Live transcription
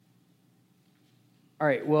All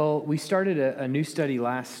right, well, we started a new study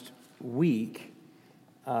last week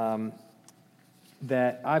that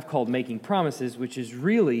I've called Making Promises, which is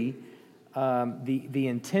really, the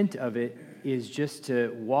intent of it is just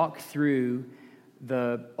to walk through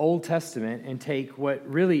the Old Testament and take what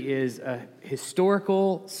really is a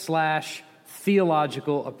historical /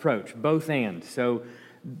 theological approach, both and. So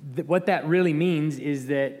what that really means is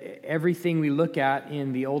that everything we look at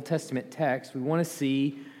in the Old Testament text, we want to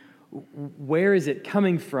see where is it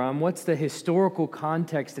coming from, what's the historical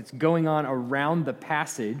context that's going on around the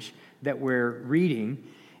passage that we're reading,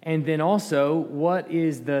 and then also what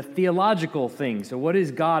is the theological thing. So what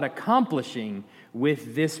is God accomplishing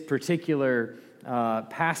with this particular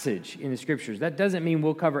passage in the Scriptures? That doesn't mean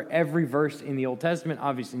we'll cover every verse in the Old Testament,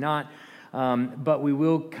 obviously not. But we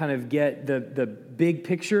will kind of get the big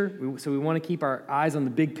picture. So we want to keep our eyes on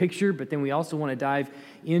the big picture, but then we also want to dive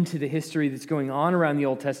into the history that's going on around the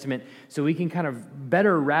Old Testament so we can kind of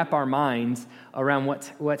better wrap our minds around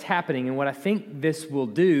what's happening. And what I think this will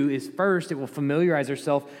do is, first, it will familiarize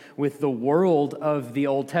ourselves with the world of the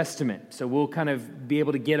Old Testament. So we'll kind of be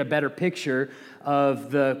able to get a better picture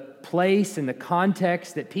of the place and the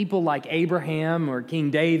context that people like Abraham or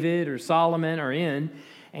King David or Solomon are in,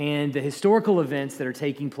 and the historical events that are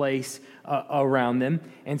taking place around them.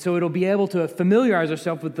 And so it'll be able to familiarize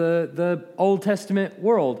ourselves with the Old Testament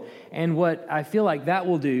world. And what I feel like that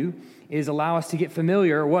will do is allow us to get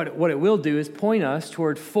familiar. What it will do is point us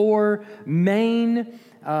toward four main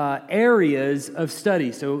areas of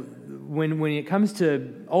study. So when it comes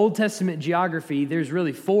to Old Testament geography, there's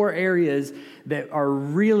really four areas that are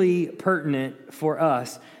really pertinent for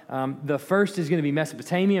us. The first is going to be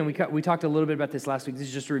Mesopotamia, and we talked a little bit about this last week. This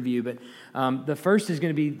is just a review, but the first is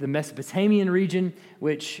going to be the Mesopotamian region,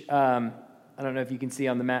 which I don't know if you can see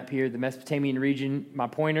on the map here. The Mesopotamian region, my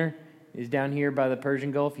pointer, is down here by the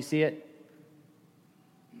Persian Gulf. You see it?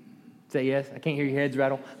 Say yes. I can't hear your heads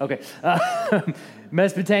rattle. Okay.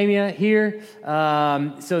 Mesopotamia here.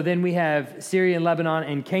 So then we have Syria and Lebanon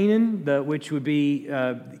and Canaan, which would be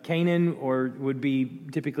Canaan, or would be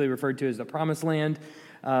typically referred to as the Promised Land.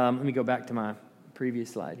 Let me go back to my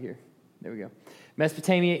previous slide here. There we go.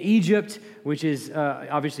 Mesopotamia, Egypt, which is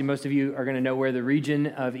obviously most of you are going to know where the region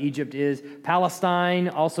of Egypt is. Palestine,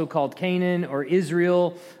 also called Canaan, or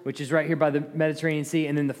Israel, which is right here by the Mediterranean Sea,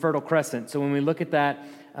 and then the Fertile Crescent. So when we look at that,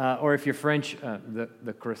 or if you're French,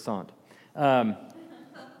 the croissant. I've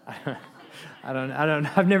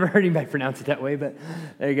never heard anybody pronounce it that way, but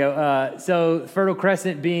there you go. So Fertile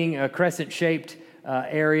Crescent being a crescent-shaped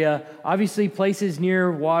area. Obviously, places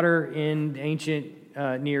near water in ancient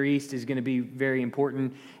Near East is going to be very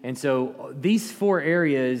important. And so these four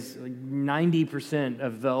areas, 90%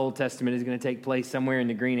 of the Old Testament is going to take place somewhere in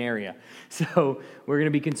the green area. So we're going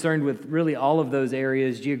to be concerned with really all of those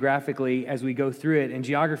areas geographically as we go through it. And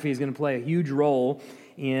geography is going to play a huge role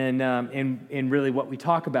in really what we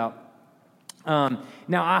talk about.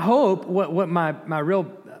 Now, I hope, what my real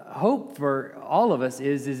hope for all of us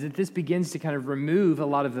is that this begins to kind of remove a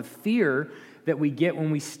lot of the fear that we get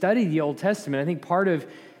when we study the Old Testament. I think part of,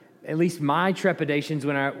 at least my trepidations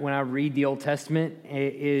when I read the Old Testament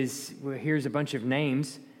is, well, here's a bunch of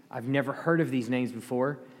names. I've never heard of these names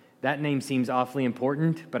before. That name seems awfully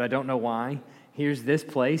important, but I don't know why. Here's this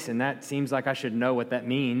place, and that seems like I should know what that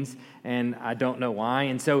means, and I don't know why.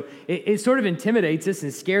 And so it sort of intimidates us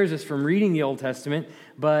and scares us from reading the Old Testament.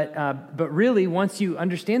 But really, once you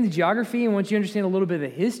understand the geography and once you understand a little bit of the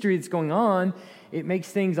history that's going on, it makes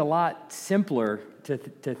things a lot simpler to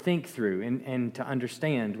think through and to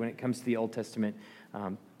understand when it comes to the Old Testament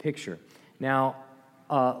picture. Now,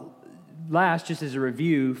 just as a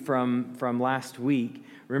review from last week,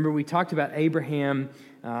 remember we talked about Abraham.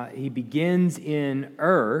 He begins in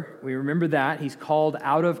Ur. We remember that. He's called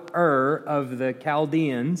out of Ur of the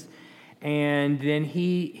Chaldeans. And then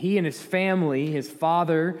he and his family, his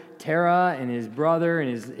father, Terah, and his brother,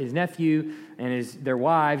 and his nephew, and their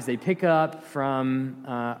wives, they pick up from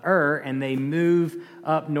Ur, and they move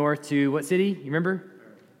up north to what city? You remember?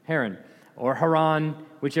 Haran. Or Haran,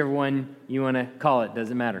 whichever one you want to call it,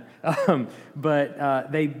 doesn't matter.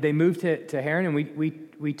 But they moved to Haran, and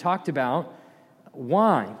we talked about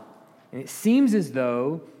why. And it seems as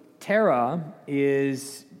though Terah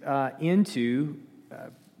is into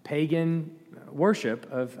pagan worship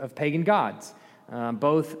of pagan gods.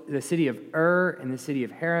 Both the city of Ur and the city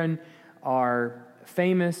of Haran are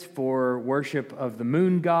famous for worship of the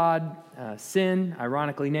moon god, Sin,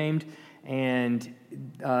 ironically named. And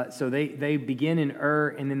so they begin in Ur,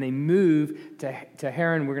 and then they move to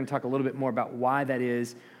Haran. We're going to talk a little bit more about why that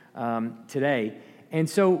is today. And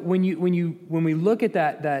so when we look at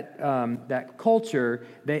that culture,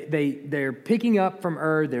 they're picking up from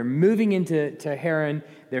they're moving into Haran,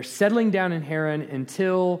 they're settling down in Haran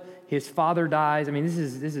until his father dies. I mean, this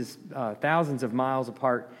is thousands of miles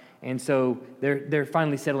apart, and so they're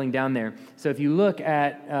finally settling down there. So if you look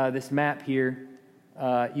at this map here,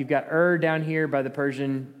 you've got down here by the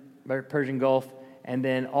Persian Gulf, and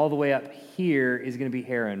then all the way up here is going to be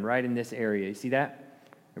Haran, right in this area. You see that?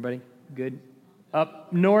 Everybody good?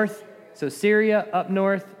 Up north, so Syria up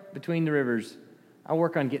north between the rivers. I'll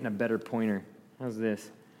work on getting a better pointer. How's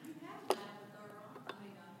this?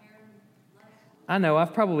 I know,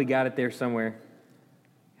 I've probably got it there somewhere.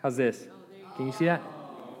 How's this? Can you see that?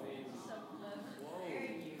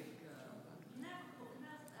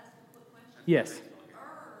 Yes.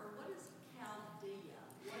 What is Chaldea?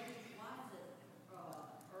 Why is it the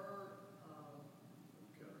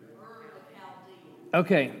Chaldeans?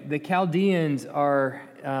 Okay, the Chaldeans are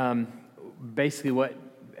basically what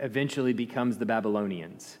eventually becomes the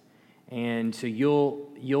Babylonians. And so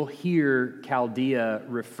you'll hear Chaldea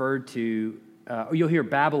referred to, you'll hear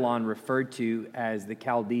Babylon referred to as the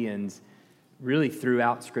Chaldeans really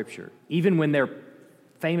throughout Scripture, even when they're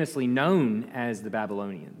famously known as the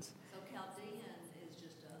Babylonians. So Chaldeans is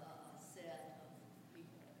just a set of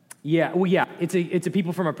people. Yeah, it's a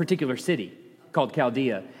people from a particular city called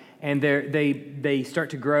Chaldea, and they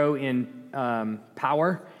start to grow in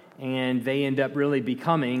power, and they end up really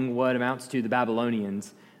becoming what amounts to the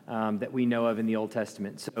Babylonians that we know of in the Old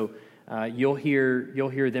Testament. So you'll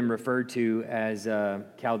hear them referred to as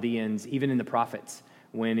Chaldeans, even in the prophets.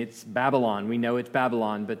 When it's Babylon, we know it's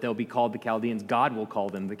Babylon, but they'll be called the Chaldeans. God will call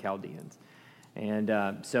them the Chaldeans. And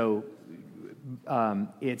so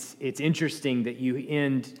it's interesting that you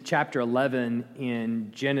end chapter 11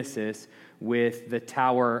 in Genesis with the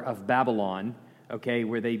Tower of Babylon, okay,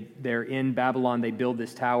 where they're in Babylon, they build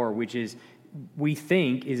this tower, which is, we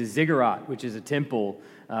think, is a ziggurat, which is a temple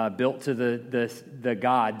built to the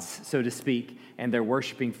gods, so to speak, and they're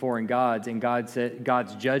worshiping foreign gods, and God's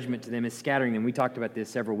judgment to them is scattering them. We talked about this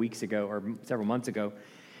several weeks ago or several months ago.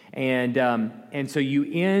 And so you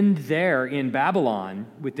end there in Babylon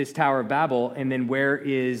with this Tower of Babel, and then where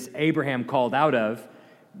is Abraham called out of?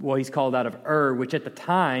 Well, he's called out of which at the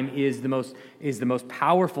time is the most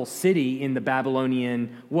powerful city in the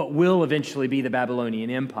Babylonian, what will eventually be the Babylonian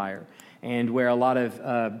Empire, and where a lot of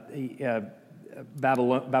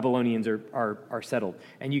Babylonians are settled.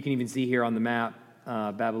 And you can even see here on the map,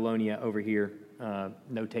 Babylonia over here,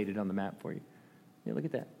 notated on the map for you. Yeah, look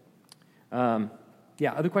at that.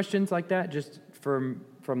 Yeah, other questions like that, just from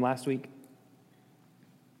last week?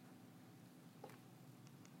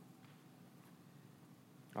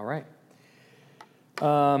 All right.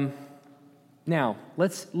 Now,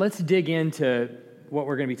 let's dig into what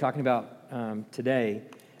we're going to be talking about today.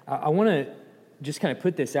 I want to just kind of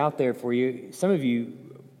put this out there for you. Some of you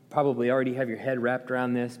probably already have your head wrapped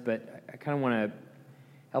around this, but I kind of want to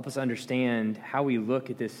help us understand how we look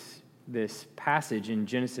at this passage in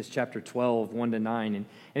Genesis chapter 12, 1-9. And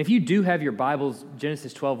if you do have your Bibles,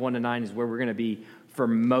 Genesis 12, 1-9 is where we're going to be for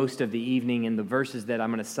most of the evening, and the verses that I'm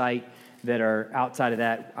going to cite that are outside of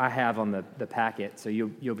that, I have on the packet, so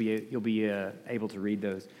you'll be able to read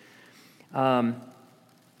those.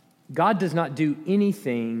 God does not do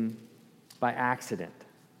anything by accident.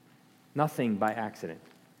 Nothing by accident.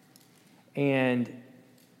 And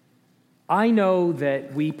I know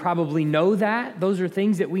that we probably know that. Those are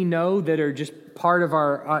things that we know that are just part of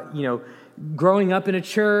our, growing up in a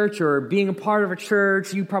church or being a part of a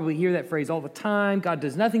church. You probably hear that phrase all the time. God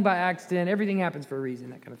does nothing by accident. Everything happens for a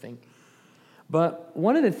reason, that kind of thing. But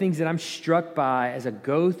one of the things that I'm struck by as I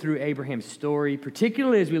go through Abraham's story,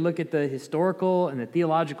 particularly as we look at the historical and the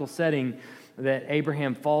theological setting that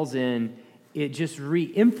Abraham falls in, it just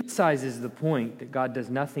re-emphasizes the point that God does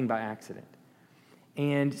nothing by accident.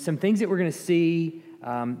 And some things that we're going to see,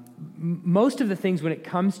 most of the things when it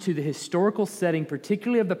comes to the historical setting,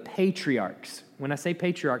 particularly of the patriarchs. When I say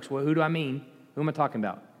patriarchs, well, who do I mean? Who am I talking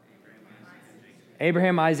about?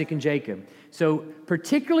 Abraham, Isaac, and Jacob. So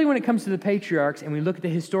particularly when it comes to the patriarchs and we look at the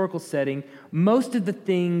historical setting, most of the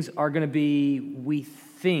things are going to be, we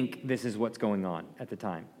think this is what's going on at the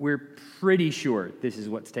time. We're pretty sure this is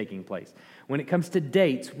what's taking place. When it comes to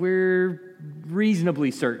dates, we're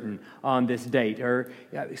reasonably certain on this date.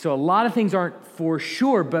 So a lot of things aren't for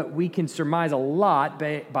sure, but we can surmise a lot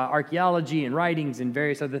by archaeology and writings and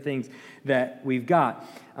various other things that we've got.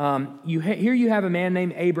 Here you have a man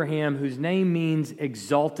named Abraham whose name means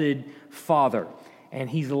exalted father. And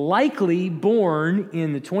he's likely born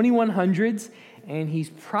in the 2100s, and he's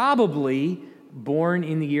probably born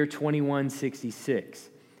in the year 2166.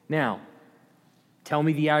 Now, Tell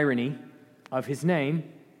me the irony of his name.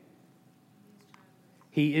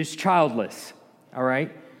 He is childless, all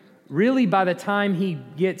right? Really, by the time we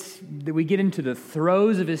get into the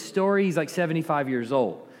throes of his story, he's like 75 years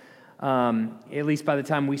old. At least by the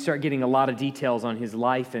time we start getting a lot of details on his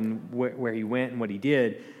life and where he went and what he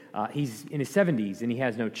did, he's in his 70s and he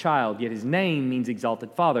has no child, yet his name means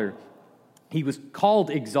exalted father. He was called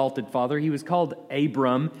exalted father. He was called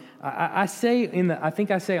Abram. I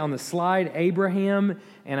think I say on the slide Abraham,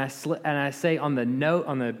 and I say on the note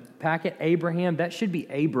on the packet Abraham. That should be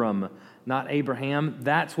Abram, not Abraham.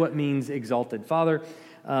 That's what means exalted father.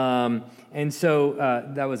 And so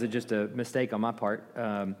that was just a mistake on my part.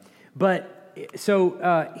 Here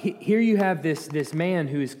you have this man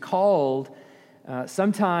who is called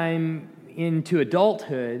sometime into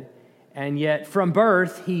adulthood. And yet, from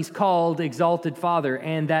birth, he's called Exalted Father,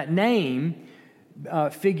 and that name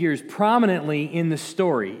figures prominently in the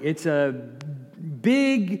story. It's a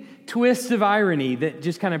big twist of irony that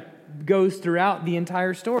just kind of goes throughout the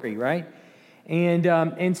entire story, right?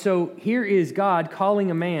 And so here is God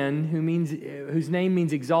calling a man whose name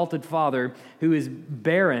means Exalted Father, who is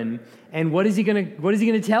barren, and what is he going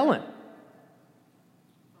to tell him?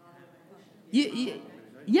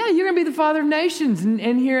 Yeah, you're going to be the father of nations.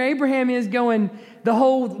 And here Abraham is going the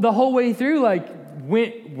whole way through, like,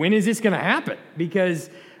 when is this going to happen? Because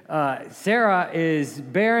Sarah is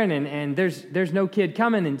barren and there's no kid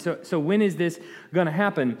coming. And so when is this going to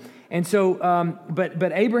happen? And so,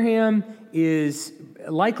 but Abraham is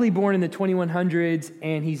likely born in the 2100s,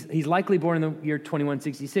 and he's likely born in the year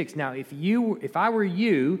 2166. Now, if I were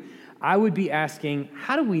you, I would be asking,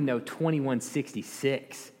 how do we know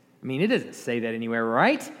 2166? I mean, it doesn't say that anywhere,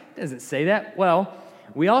 right? It doesn't say that. Well,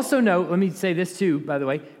 we also know, let me say this too, by the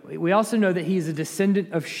way, we also know that he is a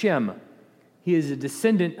descendant of Shem. He is a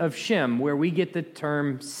descendant of Shem, where we get the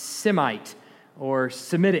term Semite or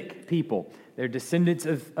Semitic people. They're descendants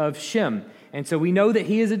of Shem. And so we know that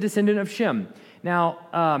he is a descendant of Shem.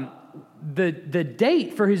 Now, the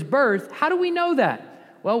date for his birth, how do we know that?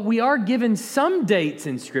 Well, we are given some dates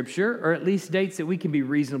in Scripture, or at least dates that we can be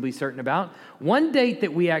reasonably certain about. One date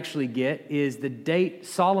that we actually get is the date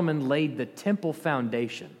Solomon laid the temple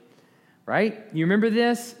foundation, right? You remember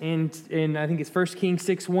this in I think it's 1 Kings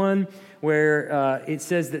 6:1, where it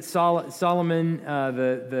says that Solomon,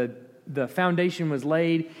 the foundation was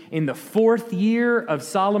laid in the 4th year of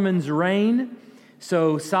Solomon's reign.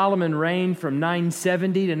 So Solomon reigned from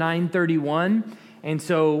 970 to 931. And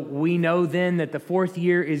so we know then that the 4th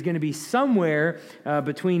year is going to be somewhere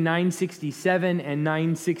between 967 and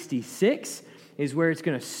 966 is where it's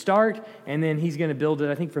going to start. And then he's going to build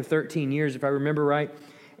it, I think, for 13 years, if I remember right.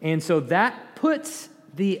 And so that puts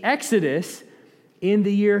the Exodus in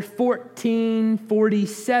the year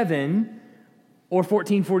 1447 or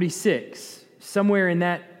 1446, somewhere in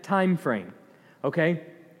that time frame. Okay?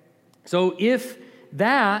 So if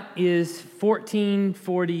that is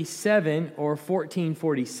 1447 or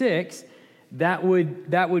 1446, that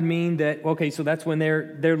would mean that, okay, so that's when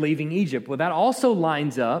they're leaving Egypt. Well, that also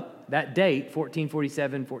lines up, that date,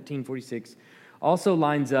 1447, 1446, also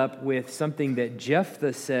lines up with something that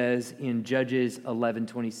Jephthah says in Judges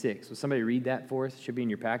 11:26. Will somebody read that for us? It should be in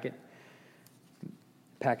your packet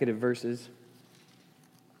of verses.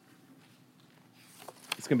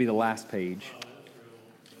 It's going to be the last page.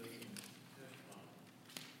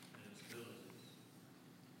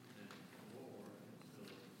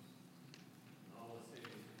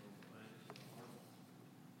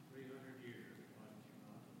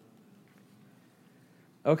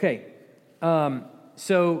 Okay,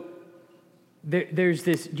 so there's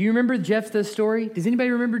this. Do you remember Jephthah's story? Does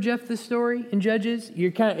anybody remember Jephthah's story in Judges?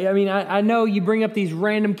 You're I know you bring up these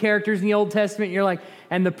random characters in the Old Testament. And you're like,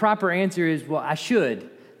 and the proper answer is, well, I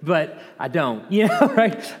should, but I don't.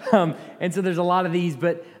 Right? And so there's a lot of these.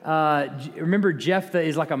 But remember, Jephthah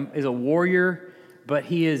is is a warrior, but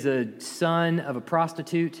he is a son of a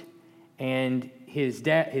prostitute, and his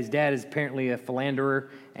dad is apparently a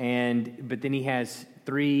philanderer, but then he has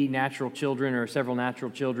 3 natural children or several natural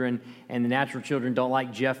children, and the natural children don't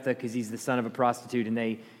like Jephthah because he's the son of a prostitute, and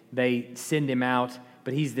they send him out,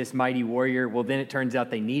 but he's this mighty warrior. Well, then it turns out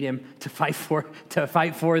they need him to fight for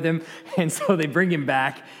them, and so they bring him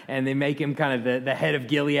back, and they make him kind of the head of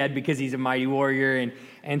Gilead because he's a mighty warrior,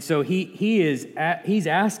 and so he's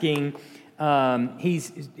asking.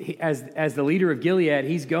 As the leader of Gilead,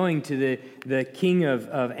 he's going to the king of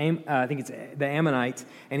I think it's the Ammonites,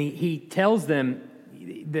 and he tells them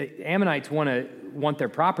the Ammonites want their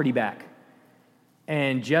property back,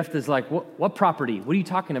 and Jephthah's like, what property? What are you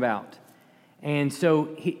talking about? And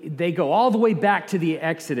so they go all the way back to the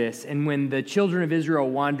Exodus, and when the children of Israel are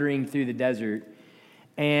wandering through the desert,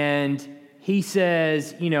 And he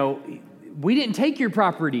says, we didn't take your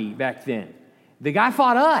property back then. The guy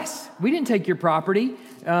fought us. We didn't take your property.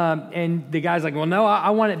 And the guy's like, well, no, I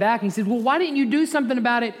want it back. And he says, well, why didn't you do something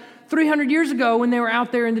about it 300 years ago when they were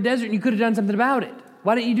out there in the desert and you could have done something about it?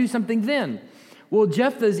 Why didn't you do something then? Well,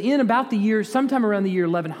 Jephthah's in about the year, sometime around the year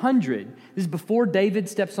 1100. This is before David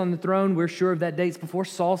steps on the throne. We're sure of that date. It's before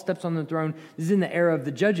Saul steps on the throne. This is in the era of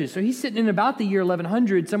the judges. So he's sitting in about the year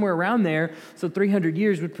 1100, somewhere around there. So 300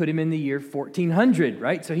 years would put him in the year 1400,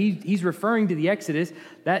 right? So he's referring to the Exodus.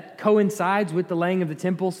 That coincides with the laying of the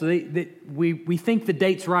temple. So we think the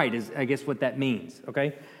date's right, is I guess what that means, okay?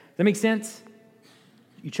 Does that make sense?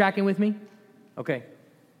 You tracking with me? Okay.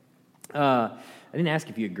 I didn't ask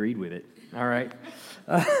if you agreed with it. All right.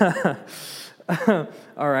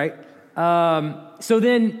 All right. So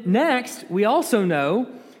then next, we also know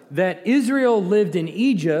that Israel lived in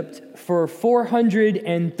Egypt for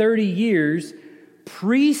 430 years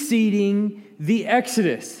preceding the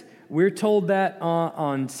Exodus. We're told that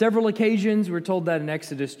on several occasions. We're told that in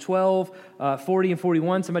Exodus 12, 40, and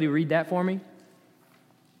 41. Somebody read that for me.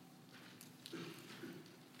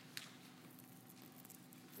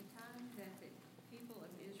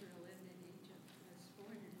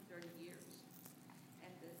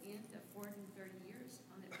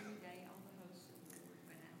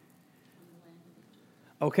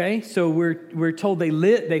 Okay, so we're told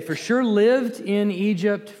they for sure lived in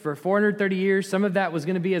Egypt for 430 years. Some of that was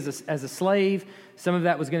going to be as a slave. Some of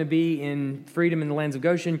that was going to be in freedom in the lands of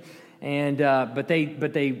Goshen. And but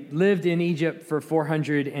they lived in Egypt for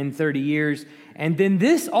 430 years. And then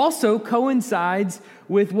this also coincides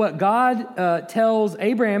with what God tells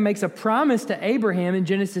Abraham, makes a promise to Abraham in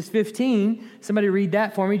Genesis 15. Somebody read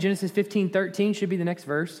that for me. Genesis 15:13 should be the next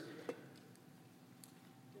verse.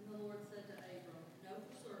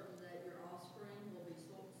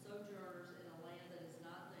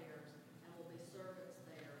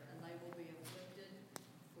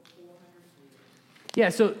 Yeah,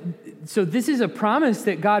 so this is a promise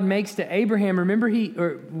that God makes to Abraham. Remember,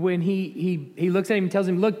 when he looks at him and tells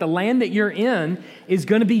him, look, the land that you're in is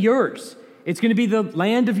going to be yours. It's going to be the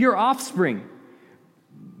land of your offspring.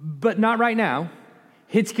 But not right now.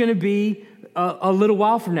 It's going to be a little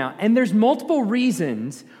while from now. And there's multiple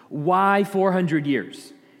reasons why 400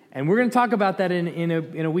 years. And we're going to talk about that in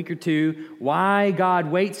a week or two, why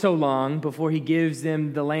God waits so long before he gives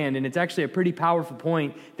them the land. And it's actually a pretty powerful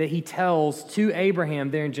point that he tells to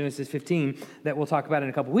Abraham there in Genesis 15 that we'll talk about in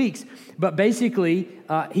a couple weeks. But basically,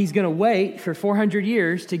 he's going to wait for 400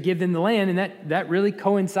 years to give them the land. And that really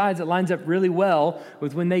coincides. It lines up really well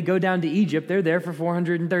with when they go down to Egypt. They're there for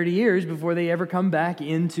 430 years before they ever come back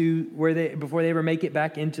into before they ever make it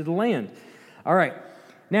back into the land. All right.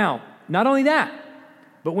 Now, not only that,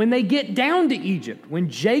 but when they get down to Egypt, when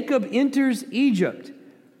Jacob enters Egypt,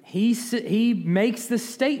 he makes the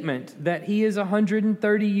statement that he is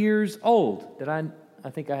 130 years old. I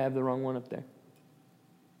think I have the wrong one up there.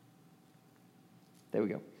 There we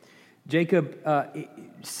go. Jacob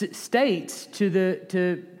states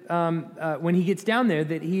when he gets down there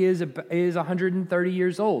that he is 130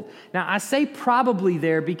 years old. Now, I say probably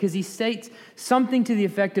there because he states something to the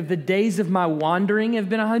effect of the days of my wandering have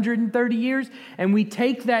been 130 years, and we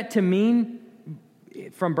take that to mean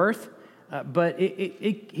from birth, but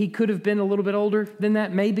he could have been a little bit older than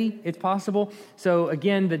that, maybe. It's possible. So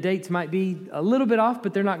again, the dates might be a little bit off,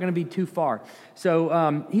 but they're not going to be too far.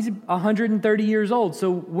 So he's 130 years old.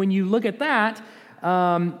 So when you look at that,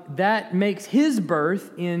 that makes his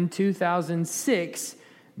birth in 2006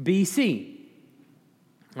 BC.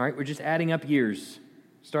 All right, we're just adding up years,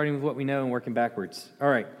 starting with what we know and working backwards. All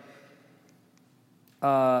right.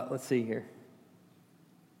 Let's see here.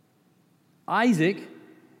 Isaac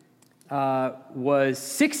was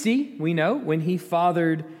 60, we know, when he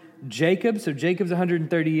fathered Jacob. So Jacob's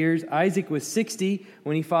 130 years. Isaac was 60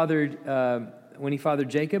 when he fathered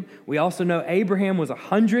Jacob. We also know Abraham was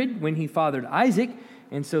 100 when he fathered Isaac,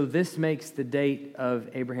 and so this makes the date of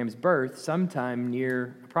Abraham's birth sometime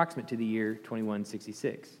approximate to the year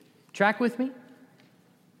 2166. Track with me?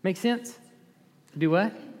 Make sense? Do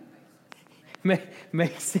what?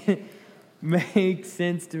 Makes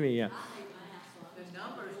sense to me, yeah.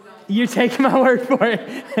 You're taking my word for it.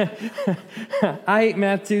 I hate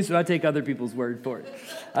math too, so I take other people's word for it.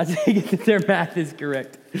 I take it that their math is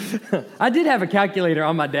correct. I did have a calculator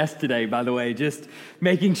on my desk today, by the way, just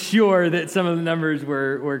making sure that some of the numbers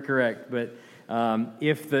were correct. But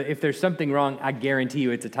if there's something wrong, I guarantee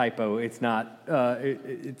you it's a typo. It's not.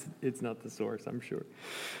 It's not the source, I'm sure.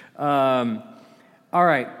 All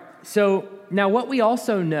right. So now what we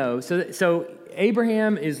also know, so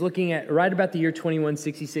Abraham is looking at right about the year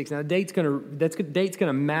 2166. Now, the date's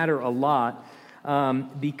gonna matter a lot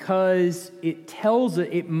because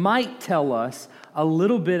it might tell us a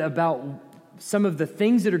little bit about some of the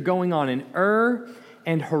things that are going on in Ur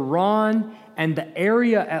and Haran and the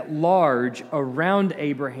area at large around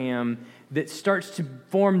Abraham that starts to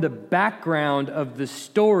form the background of the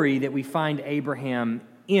story that we find Abraham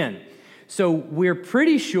in. So we're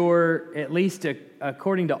pretty sure, at least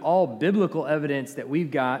according to all biblical evidence that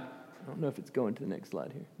we've got, I don't know if it's going to the next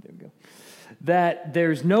slide here. There we go. That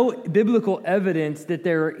there's no biblical evidence that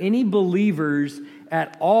there are any believers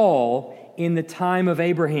at all in the time of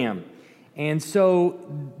Abraham. And so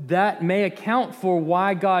that may account for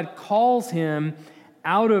why God calls him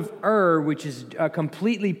out of Ur, which is a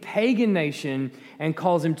completely pagan nation, and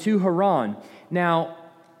calls him to Haran. Now,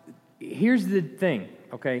 here's the thing,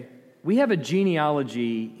 okay? We have a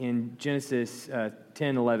genealogy in Genesis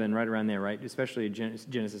 10, 11, right around there, right? Especially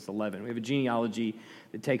Genesis 11. We have a genealogy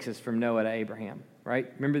that takes us from Noah to Abraham,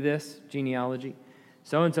 right? Remember this genealogy?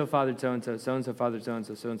 So-and-so fathered so-and-so, so-and-so fathered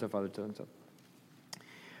so-and-so, so-and-so fathered so-and-so.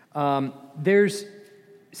 There's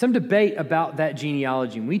some debate about that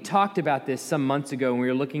genealogy. And we talked about this some months ago when we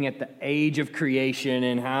were looking at the age of creation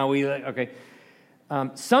and how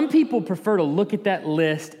some people prefer to look at that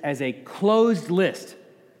list as a closed list,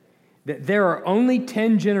 that there are only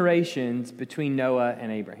 10 generations between Noah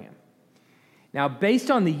and Abraham. Now, based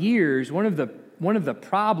on the years, one of the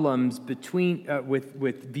problems between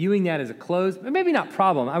with viewing that as a closed, maybe not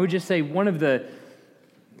problem, I would just say one of the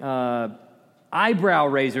eyebrow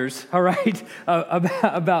raisers, all right,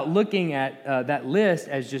 about looking at that list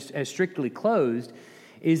as strictly closed,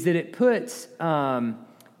 is that it puts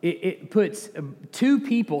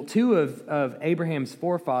two of Abraham's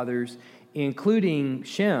forefathers, including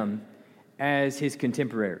Shem, as his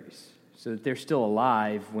contemporaries, so that they're still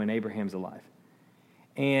alive when Abraham's alive,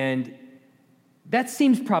 and that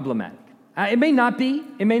seems problematic. It may not be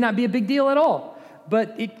a big deal at all,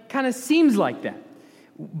 but it kind of seems like that.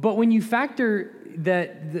 But when you factor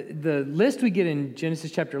that the list we get in Genesis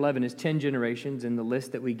chapter 11 is 10 generations, and the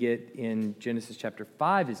list that we get in Genesis chapter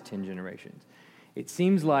 5 is 10 generations, it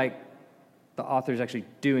seems like the author is actually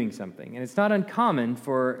doing something. And it's not uncommon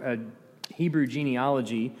for a Hebrew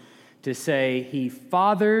genealogy to say he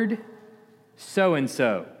fathered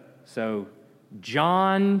so-and-so. So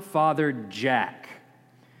John fathered Jack.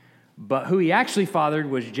 But who he actually fathered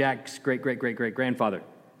was Jack's great-great-great-great-grandfather.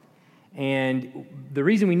 And the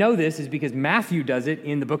reason we know this is because Matthew does it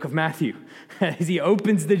in the book of Matthew. As he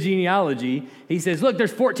opens the genealogy, he says, look,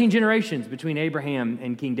 there's 14 generations between Abraham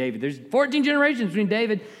and King David. There's 14 generations between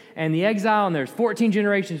David and the exile, and there's 14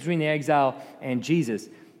 generations between the exile and Jesus.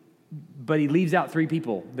 But he leaves out 3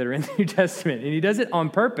 people that are in the New Testament, and he does it on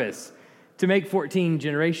purpose to make 14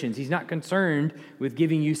 generations. He's not concerned with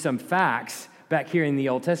giving you some facts back here in the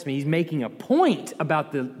Old Testament. He's making a point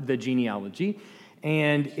about the genealogy.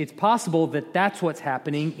 And it's possible that that's what's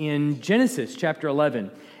happening in Genesis chapter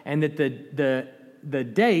 11, and that the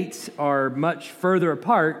dates are much further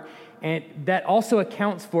apart, and that also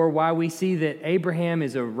accounts for why we see that Abraham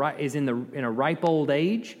is in a ripe old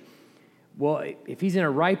age. Well, if he's in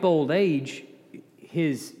a ripe old age,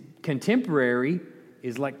 his contemporary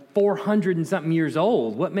is like 400 and something years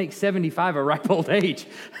old. What makes 75 a ripe old age?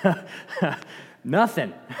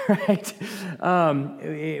 Nothing, right?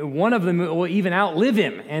 One of them will even outlive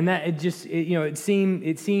him, and that it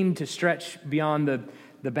seemed to stretch beyond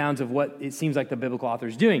the bounds of what it seems like the biblical author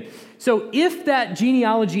is doing. So, if that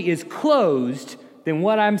genealogy is closed, then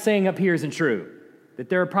what I'm saying up here isn't true. That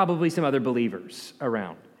there are probably some other believers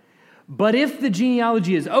around. But if the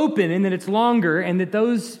genealogy is open and that it's longer, and that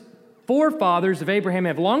those forefathers of Abraham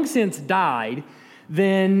have long since died,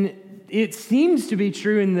 then it seems to be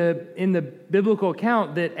true in the biblical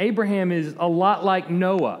account that Abraham is a lot like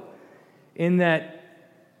Noah, in that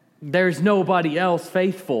there's nobody else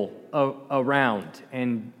faithful around,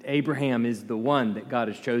 and Abraham is the one that God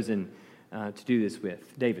has chosen to do this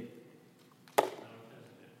with. David.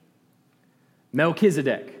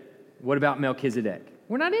 Melchizedek. What about Melchizedek?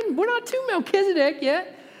 We're not to Melchizedek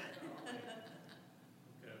yet.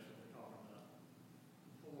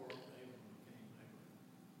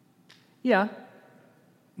 Yeah,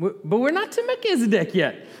 but we're not to Melchizedek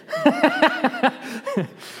yet.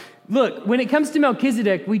 Look, when it comes to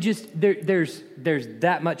Melchizedek, there's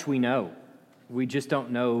that much we know. We just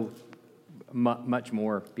don't know much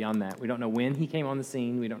more beyond that. We don't know when he came on the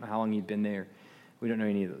scene. We don't know how long he'd been there. We don't know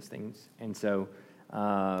any of those things. And so,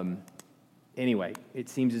 anyway, it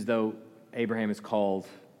seems as though Abraham is called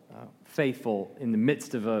faithful in the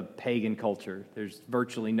midst of a pagan culture. There's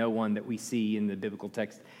virtually no one that we see in the biblical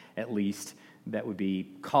text, at least, that would be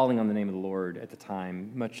calling on the name of the Lord at the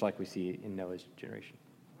time, much like we see in Noah's generation.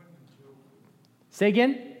 Say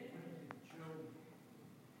again?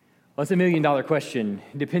 Well, it's $1 million question.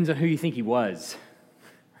 It depends on who you think he was,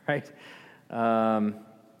 right?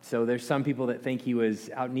 So there's some people that think he was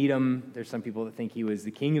out in Edom. There's some people that think he was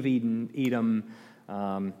the king of Edom.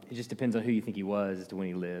 It just depends on who you think he was as to when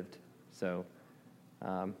he lived. So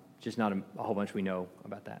just not a whole bunch we know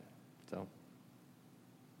about that. So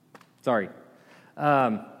sorry.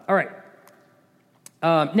 All right.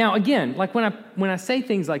 Now again, like when I say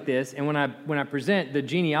things like this, and when I present the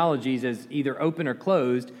genealogies as either open or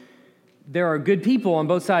closed, there are good people on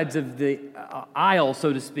both sides of the aisle,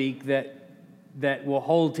 so to speak, that will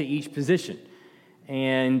hold to each position,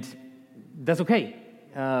 and that's okay.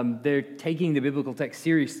 They're taking the biblical text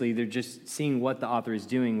seriously. They're just seeing what the author is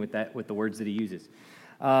doing with the words that he uses.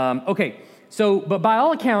 Okay, so but by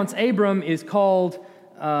all accounts, Abram is called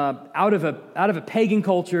out of a pagan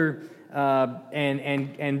culture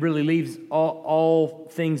and really leaves all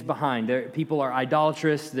things behind. People are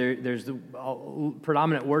idolatrous. There's the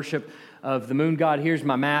predominant worship of the moon god. Here's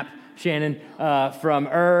my map, Shannon, from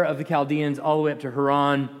Ur of the Chaldeans all the way up to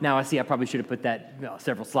Haran. Now I see I probably should have put that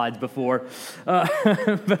several slides before,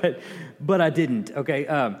 but I didn't. Okay,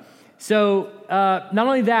 so not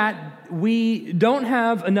only that, we don't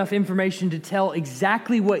have enough information to tell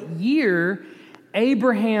exactly what year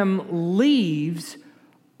Abraham leaves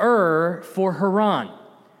Ur for Haran.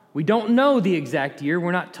 We don't know the exact year.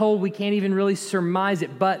 We're not told. We can't even really surmise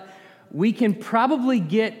it, but we can probably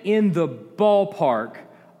get in the ballpark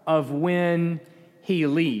of when he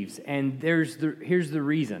leaves. And here's the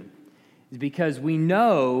reason. Is because we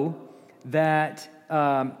know that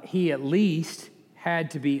he at least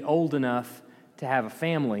had to be old enough to have a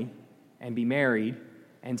family and be married,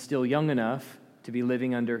 and still young enough to be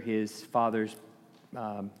living under his father's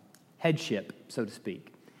headship, so to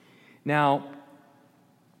speak. Now,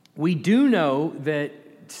 we do know that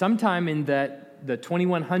sometime in the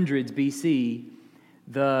 2100s BC,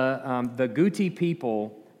 the Guti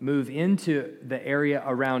people move into the area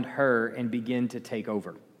around Ur and begin to take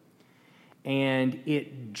over. And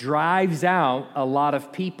it drives out a lot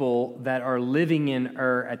of people that are living in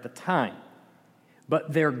Ur at the time.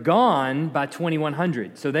 But they're gone by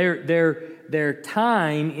 2100. So their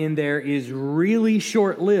time in there is really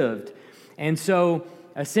short-lived. And so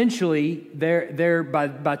essentially, they're by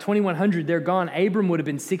 2100, they're gone. Abram would have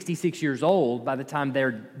been 66 years old by the time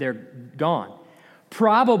they're gone.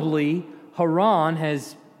 Probably Haran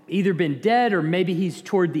has either been dead or maybe he's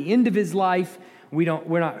toward the end of his life.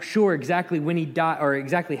 We're not sure exactly when he died or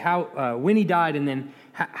exactly how when he died, and then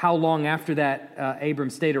how long after that Abram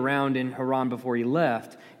stayed around in Haran before he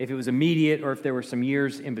left. If it was immediate or if there were some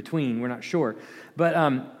years in between, we're not sure. But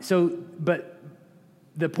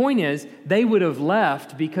the point is, they would have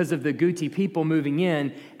left because of the Guti people moving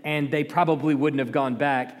in, and they probably wouldn't have gone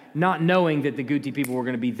back, not knowing that the Guti people were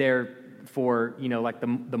going to be there for, like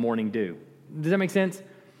the morning dew. Does that make sense?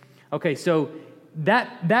 Okay, so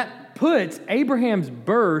that puts Abraham's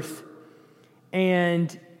birth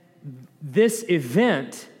and this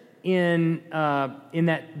event in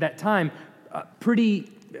that time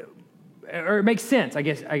pretty, or it makes sense. I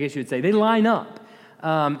guess you would say they line up.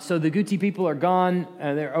 So the Guti people are gone.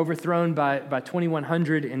 They're overthrown by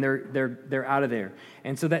 2100, and they're out of there.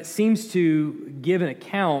 And so that seems to give an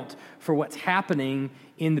account for what's happening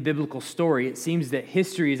in the biblical story. It seems that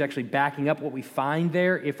history is actually backing up what we find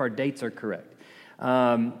there if our dates are correct.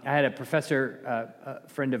 I had a professor, a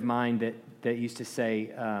friend of mine, that used to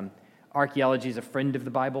say archaeology is a friend of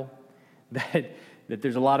the Bible, that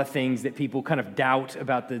there's a lot of things that people kind of doubt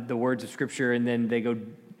about the words of Scripture, and then they go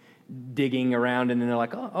digging around, and then they're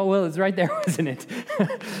like, oh well, it's right there, wasn't it?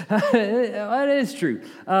 That is true.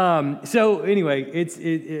 So anyway, it's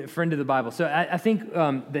a friend of the Bible. So I think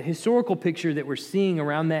the historical picture that we're seeing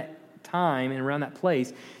around that time and around that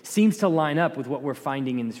place seems to line up with what we're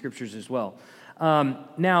finding in the Scriptures as well.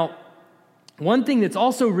 Now, one thing that's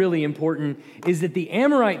also really important is that the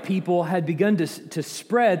Amorite people had begun to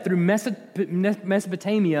spread through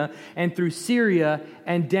Mesopotamia and through Syria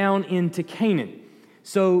and down into Canaan.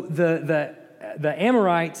 So the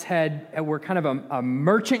Amorites were kind of a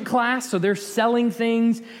merchant class, so they're selling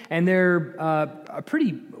things, and they're a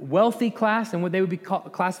pretty wealthy class, and what they would be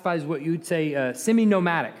classified as what you would say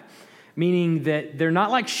semi-nomadic, meaning that they're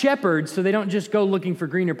not like shepherds, so they don't just go looking for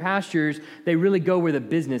greener pastures. They really go where the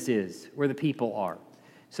business is, where the people are.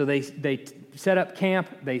 So they set up camp,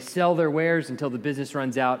 they sell their wares until the business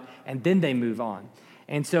runs out, and then they move on.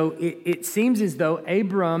 And so it seems as though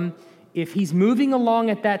Abram, if he's moving along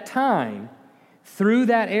at that time, through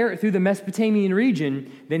that area, through the Mesopotamian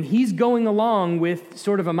region, then he's going along with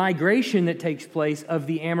sort of a migration that takes place of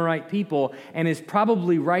the Amorite people and is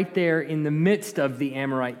probably right there in the midst of the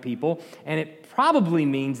Amorite people. And it probably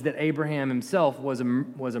means that Abraham himself was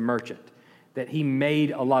a merchant, that he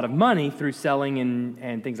made a lot of money through selling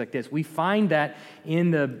and things like this. We find that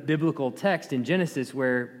in the biblical text in Genesis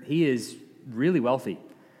where he is really wealthy.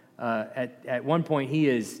 At one point, he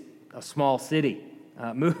is a small city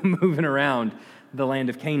moving around the land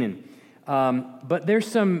of Canaan. But there's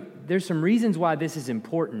some reasons why this is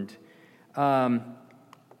important. Abram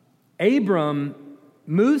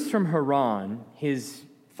moves from Haran. His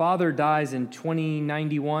father dies in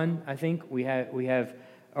 2091, I think. He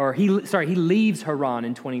leaves Haran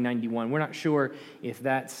in 2091. We're not sure if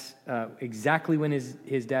that's exactly when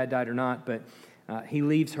his dad died or not, but he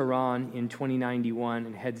leaves Haran in 2091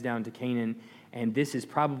 and heads down to Canaan, and this is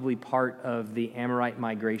probably part of the Amorite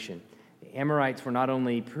migration. The Amorites were not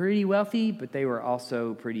only pretty wealthy, but they were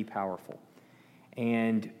also pretty powerful.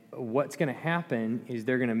 And what's going to happen is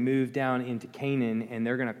they're going to move down into Canaan, and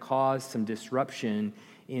they're going to cause some disruption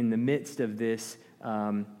in the midst of this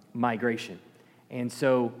migration. And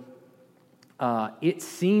so it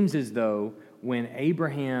seems as though when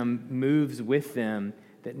Abraham moves with them,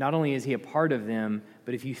 that not only is he a part of them,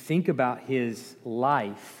 but if you think about his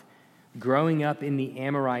life growing up in the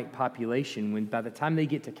Amorite population, when by the time they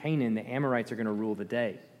get to Canaan, the Amorites are going to rule the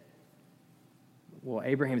day. Well,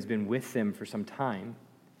 Abraham's been with them for some time.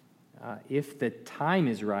 If the time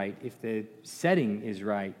is right, if the setting is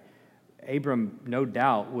right, Abram no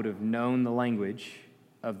doubt would have known the language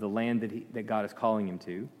of the land that God is calling him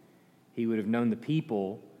to. He would have known the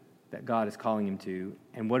people that God is calling him to.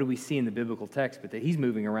 And what do we see in the biblical text? But that he's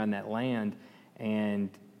moving around that land,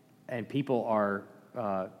 and people are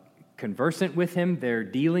conversant with him. They're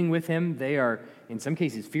dealing with him. They are, in some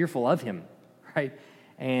cases, fearful of him, right?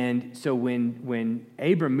 And so when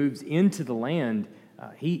Abram moves into the land,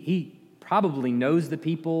 he probably knows the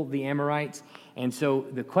people, the Amorites. And so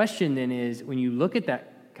the question then is, when you look at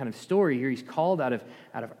that kind of story here, he's called out of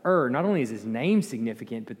Ur. Not only is his name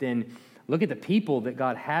significant, but then look at the people that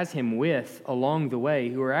God has him with along the way,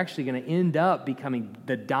 who are actually going to end up becoming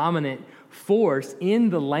the dominant force in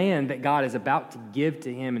the land that God is about to give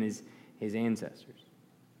to him and his ancestors,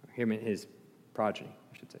 or him and his progeny,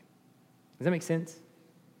 I should say. Does that make sense?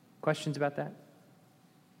 Questions about that? Is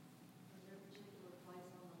there a particular place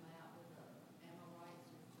on the map where the Amorites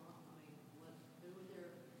are from? I mean, who are their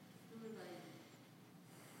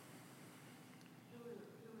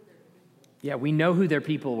people? Yeah, we know who their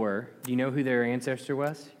people were. Do you know who their ancestor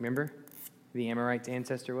was? Remember who the Amorites'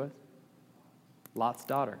 ancestor was? Lot's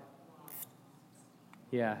daughter.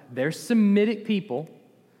 Yeah, they're Semitic people.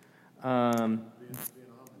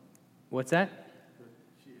 What's that?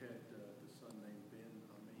 She had the son named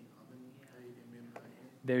Ben-Amin, A-M-M-I-N.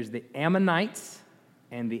 There's the Ammonites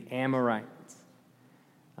and the Amorites.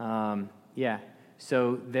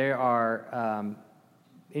 So there are,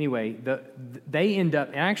 anyway, they end up,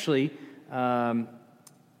 and actually, let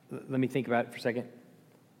me think about it for a second.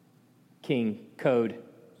 King, Code,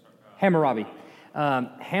 Hammurabi.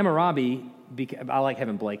 Hammurabi, I like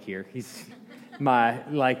having Blake here. He's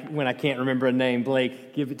when I can't remember a name,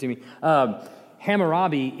 Blake, give it to me.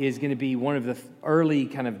 Hammurabi is going to be one of the early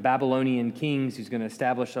kind of Babylonian kings who's going to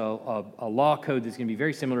establish a law code that's going to be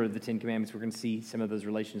very similar to the Ten Commandments. We're going to see some of those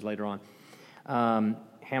relations later on.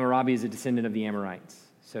 Hammurabi is a descendant of the Amorites.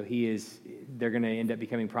 So they're going to end up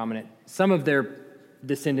becoming prominent. Some of their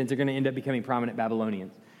descendants are going to end up becoming prominent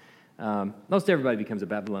Babylonians. Most everybody becomes a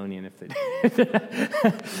Babylonian if they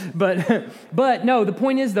but no, the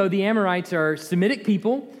point is, though, the Amorites are Semitic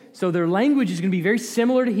people, so their language is going to be very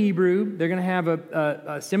similar to Hebrew. They're going to have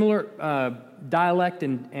a similar dialect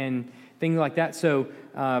and things like that. So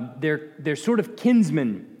they're sort of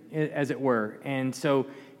kinsmen, as it were. And so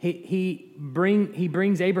he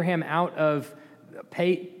brings Abraham out of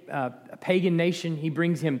a pagan nation. He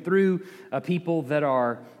brings him through a people that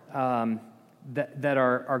are that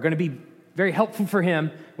are going to be very helpful for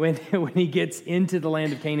him when he gets into the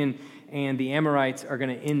land of Canaan, and the Amorites are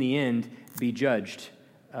going to, in the end, be judged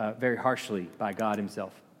very harshly by God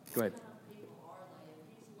himself. Go ahead. What kind of people are they? If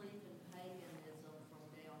he's leaving paganism from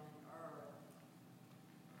down in Ur,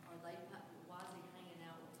 why is he hanging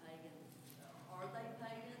out with pagans? Are they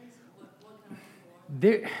pagans? What kind of people are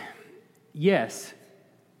they? Yes.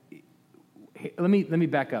 Let me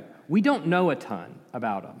back up. We don't know a ton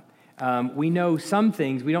about them. We know some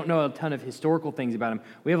things. We don't know a ton of historical things about them.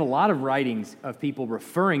 We have a lot of writings of people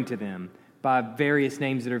referring to them by various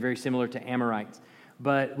names that are very similar to Amorites,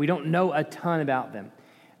 but we don't know a ton about them.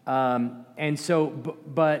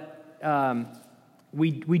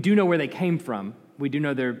 we do know where they came from. We do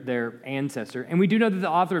know their ancestor. And we do know that the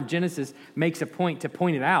author of Genesis makes a point to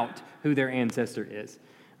point it out who their ancestor is.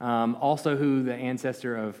 Also who the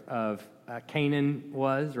ancestor of Canaan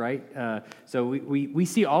was, right? So we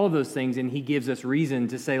see all of those things, and he gives us reason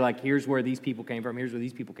to say, like, here's where these people came from, here's where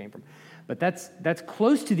these people came from. But that's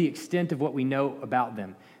close to the extent of what we know about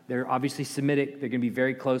them. They're obviously Semitic. They're going to be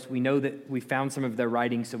very close. We know that we found some of their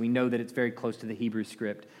writings, so we know that it's very close to the Hebrew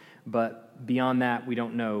script. But beyond that, we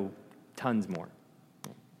don't know tons more.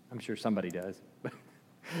 I'm sure somebody does.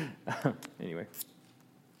 Anyway.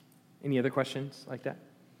 Any other questions like that?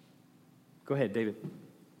 Go ahead, David.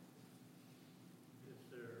 Is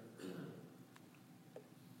there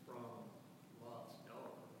from Lot's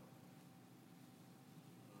daughter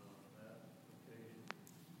that occasion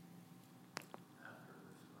after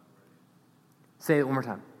this migration? Say it one more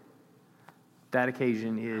time. That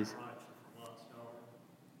occasion is... Amorites are from Lot's daughter,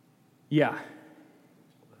 Yeah.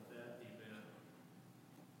 but that event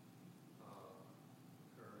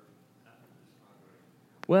occurred after this migration.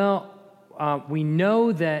 Well, we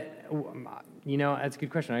know that... that's a good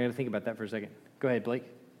question. I got to think about that for a second. Go ahead, Blake.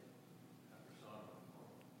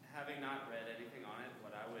 Having not read anything on it,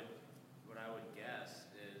 what I would guess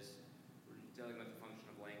is we're dealing with the function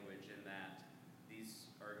of language in that these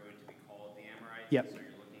are going to be called the Amorites. Yep. So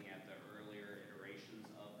you're looking at the earlier iterations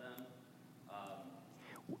of them.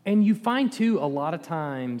 And you find, too, a lot of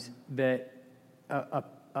times that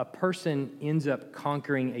a person ends up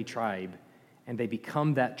conquering a tribe, and they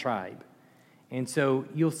become that tribe. And so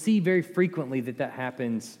you'll see very frequently that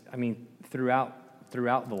happens,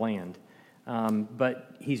 throughout the land.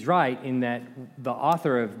 But he's right in that the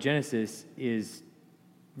author of Genesis is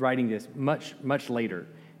writing this much, much later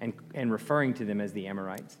and referring to them as the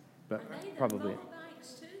Amorites. But Are they the probably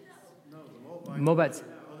Moabites too, though? No, the Moabites,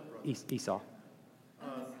 Moabites. Esau.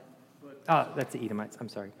 But Oh, that's the Edomites. I'm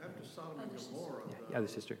sorry. after Sodom and Gomorrah, Yeah, other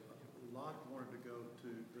sister. Lot wanted to go to,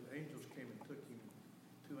 the angels came and took him,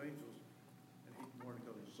 two angels, and he wanted to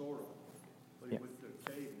go to Zorah, but he Yeah. went to a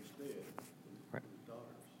cave instead with Right. his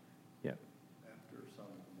daughters Yeah. after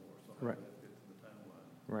Sodom and Gomorrah. So how Right. did that fit to the timeline?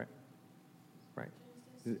 Right. Right.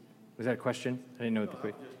 Was that a question? I didn't know what the No,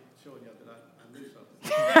 question. I'm just showing you that I knew something.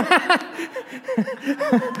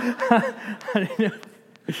 I didn't know.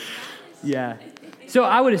 Yeah. So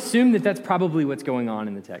I would assume that that's probably what's going on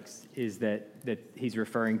in the text, is that he's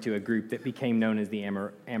referring to a group that became known as the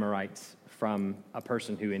Amorites from a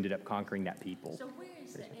person who ended up conquering that people. So where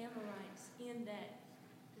is the Amorites in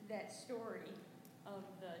that story of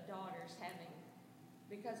the daughters having,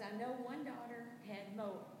 because I know one daughter had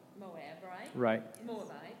Moab, right? Right.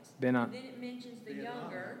 Moabites. Ben-Am- And then it mentions the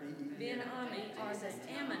younger, Ben-Ami, are the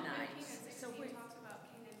Ammonites. So Because where, it talks about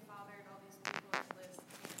Canaan fathered all these people as lists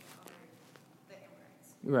and fathered the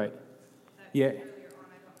Amorites. Right. That's Yeah. earlier on.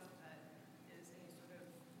 I don't know if that is any sort of.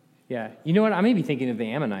 Yeah. You know what? I may be thinking of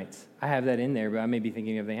the Ammonites. I have that in there, but I may be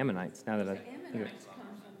thinking of the Ammonites now that I the think of it. Ammonites come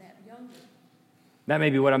from that younger. That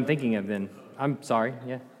may be what I'm thinking of then. I'm sorry.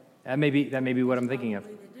 Yeah. That may be what I'm thinking of.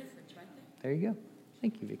 Probably the difference right there. There you go.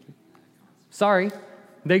 Thank you, Vicki. Sorry.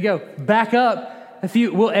 There you go. Back up.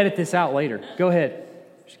 We'll edit this out later. Go ahead.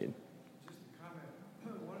 Just kidding. Just a comment,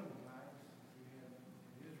 one of the guys we had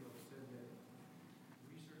in Israel said that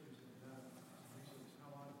researchers have done research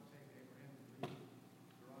how long it would take Abraham to leave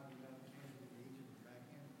Iran down to Canada to Egypt and back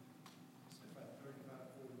in. It's about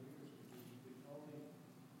 35, 40 years, because you could only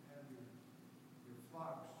have your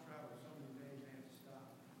flocks travel so many days and have to stop.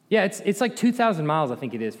 Yeah, it's like 2,000 miles, I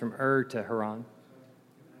think it is, from Ur to Haran.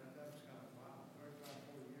 That's kind of wild, 35,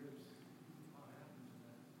 40 years,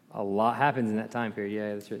 A lot happens in that time period.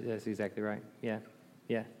 Yeah, that's exactly right. Yeah,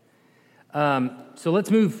 yeah. So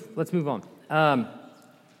let's move on.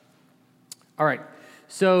 All right.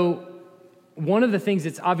 So one of the things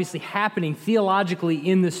that's obviously happening theologically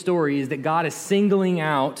in the story is that God is singling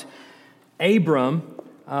out Abram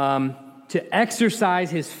to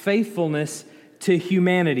exercise his faithfulness to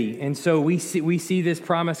humanity. And so we see this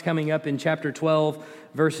promise coming up in chapter 12,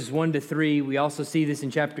 verses 1 to 3. We also see this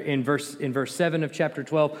in verse 7 of chapter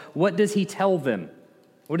 12. What does he tell them?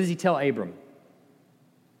 What does he tell Abram?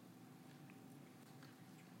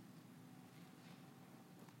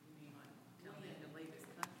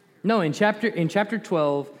 No, in chapter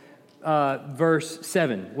 12, verse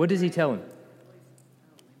 7. What does he tell him?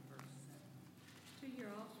 To your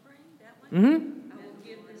offspring, that one? Mm-hmm. I will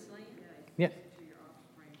give this land. Yeah. To your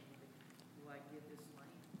offspring will I give this land.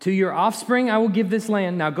 To your offspring I will give this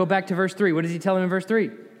land. Now go back to verse 3. What does he tell him in verse 3?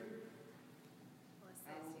 I will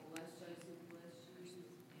bless those who bless you,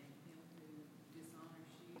 and him who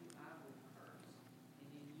dishonors you, I will curse.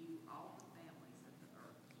 And in you all the families of the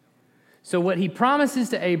earth shall be. So what he promises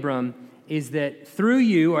to Abram is that through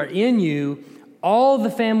you or in you, all the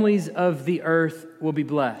families of the earth will be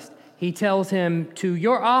blessed. He tells him, to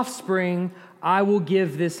your offspring, I will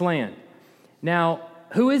give this land. Now,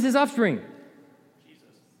 who is his offspring?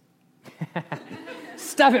 Jesus.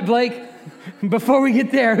 Stop it, Blake. Before we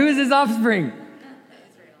get there, who is his offspring?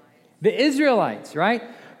 The Israelites, right?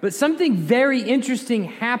 But something very interesting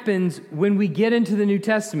happens when we get into the New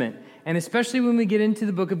Testament, and especially when we get into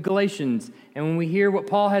the book of Galatians, and when we hear what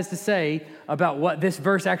Paul has to say about what this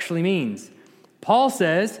verse actually means. Paul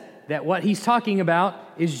says that what he's talking about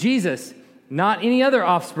is Jesus, not any other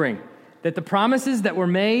offspring. That the promises that were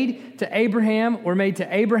made to Abraham were made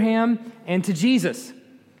to Abraham and to Jesus.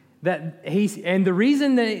 And the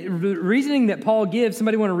reasoning that Paul gives,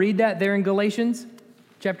 somebody want to read that there in Galatians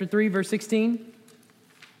chapter 3, verse 16? Now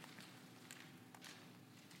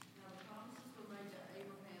the promises were made to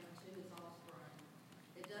Abraham and to his offspring.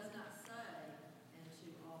 It does not say, and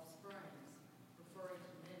to offsprings, referring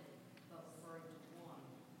to many, but referring to one,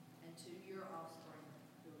 and to your offspring,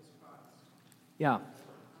 who is Christ. Yeah.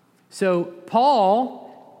 So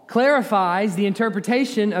Paul clarifies the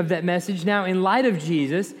interpretation of that message now in light of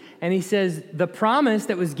Jesus, and he says the promise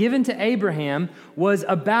that was given to Abraham was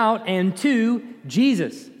about and to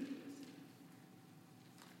Jesus.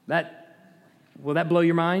 Will that blow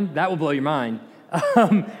your mind? That will blow your mind.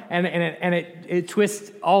 And it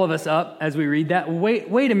twists all of us up as we read that.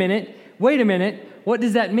 Wait a minute. What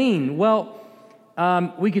does that mean? Well,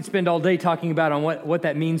 we could spend all day talking about on what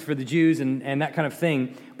that means for the Jews and that kind of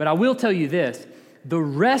thing. But I will tell you this. The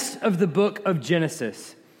rest of the book of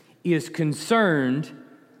Genesis is concerned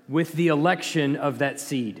with the election of that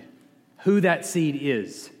seed, who that seed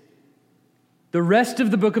is. The rest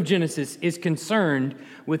of the book of Genesis is concerned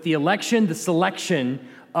with the election, the selection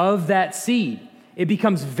of that seed. It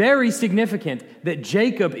becomes very significant that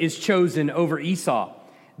Jacob is chosen over Esau,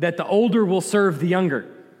 that the older will serve the younger.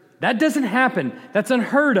 That doesn't happen. That's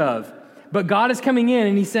unheard of. But God is coming in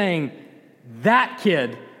and he's saying, that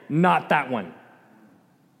kid, not that one.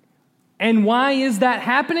 And why is that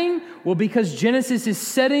happening? Well, because Genesis is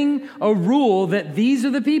setting a rule that these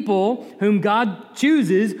are the people whom God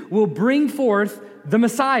chooses will bring forth the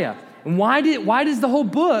Messiah. And why is the whole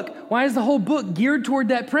book geared toward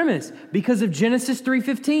that premise? Because of Genesis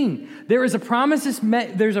 3:15. There's a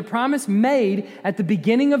promise made at the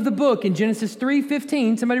beginning of the book in Genesis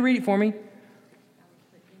 3:15. Somebody read it for me. I will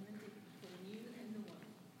put enmity between you and the woman,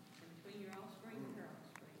 and between your offspring and her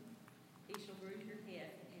offspring. He shall bruise your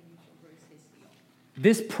head, and you shall bruise his heel.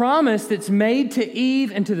 This promise that's made to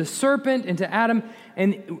Eve and to the serpent and to Adam,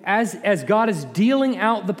 and as God is dealing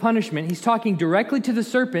out the punishment, he's talking directly to the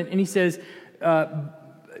serpent, and he says,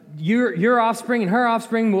 your offspring and her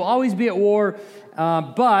offspring will always be at war,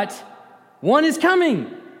 but one is coming,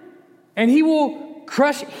 and he will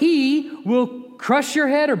crush your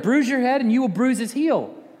head or bruise your head, and you will bruise his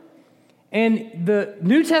heel. And the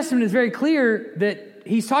New Testament is very clear that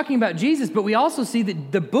he's talking about Jesus, but we also see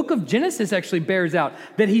that the book of Genesis actually bears out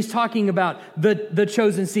that he's talking about the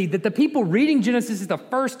chosen seed, that the people reading Genesis is the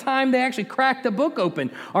first time they actually crack the book open,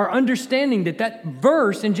 are understanding that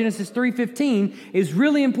verse in Genesis 3:15 is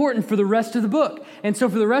really important for the rest of the book. And so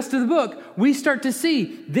for the rest of the book, we start to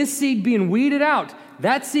see this seed being weeded out,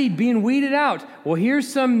 that seed being weeded out. Well,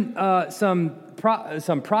 here's some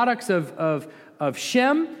products of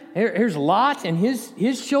Shem. Here's Lot and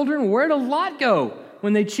his children. Where does Lot go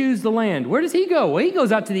when they choose the land? Where does he go? Well, he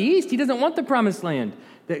goes out to the east. He doesn't want the promised land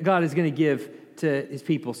that God is going to give to his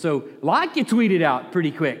people. So Lot gets weeded out pretty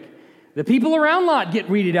quick. The people around Lot get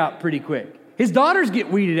weeded out pretty quick. His daughters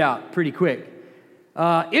get weeded out pretty quick.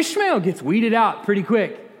 Ishmael gets weeded out pretty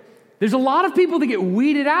quick. There's a lot of people that get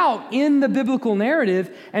weeded out in the biblical narrative,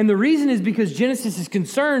 and the reason is because Genesis is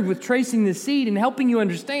concerned with tracing the seed and helping you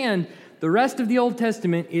understand the rest of the Old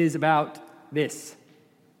Testament is about this.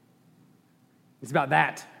 It's about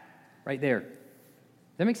that right there. Does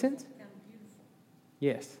that make sense? Kind of beautiful,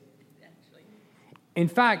 Yes. actually. In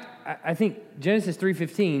fact, I think Genesis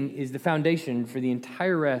 3:15 is the foundation for the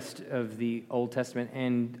entire rest of the Old Testament,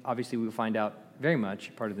 and obviously we will find out very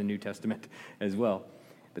much part of the New Testament as well.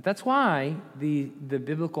 But that's why the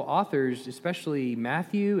biblical authors, especially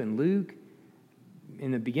Matthew and Luke, in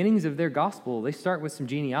the beginnings of their gospel, they start with some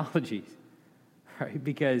genealogies, right?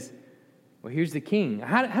 Because, well, here's the king.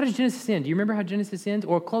 How does Genesis end? Do you remember how Genesis ends?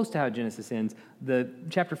 Or close to how Genesis ends? The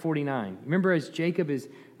chapter 49. Remember as Jacob is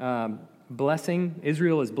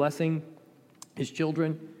Israel is blessing his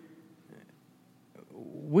children.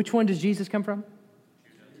 Which one does Jesus come from?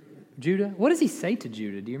 Judah. What does he say to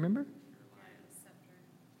Judah? Do you remember?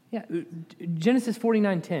 Yeah, Genesis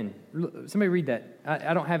 49:10. Somebody read that.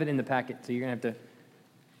 I don't have it in the packet, so you're going to have to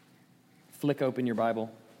flick open your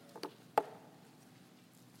Bible.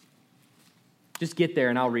 Just get there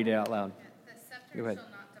and I'll read it out loud. The scepter Go ahead. shall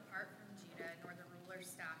not depart from Judah, nor the ruler's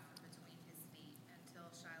staff from between his feet, until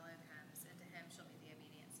Shiloh comes, and to him shall be the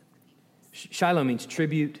obedience of the peoples. Shiloh means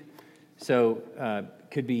tribute, so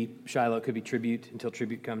could be Shiloh, could be tribute until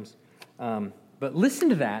tribute comes. But listen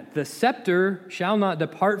to that. The scepter shall not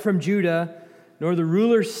depart from Judah, nor the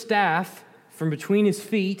ruler's staff from between his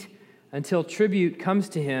feet, until tribute comes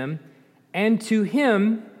to him, and to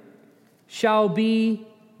him shall be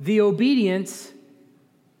the obedience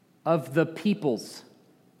of the peoples.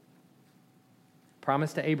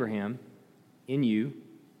 Promise to Abraham, in you,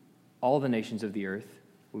 all the nations of the earth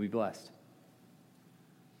will be blessed.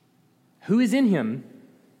 Who is in him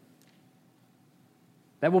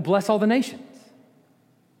that will bless all the nations?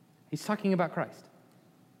 He's talking about Christ.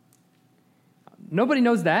 Nobody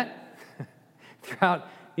knows that throughout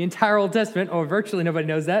the entire Old Testament, or virtually nobody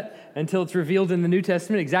knows that until it's revealed in the New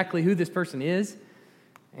Testament exactly who this person is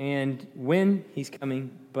and when he's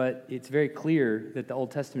coming. But it's very clear that the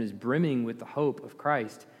Old Testament is brimming with the hope of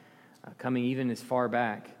Christ coming even as far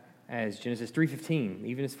back as Genesis 3:15,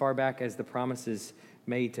 even as far back as the promises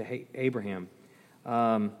made to Abraham.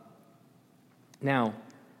 Now,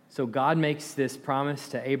 so God makes this promise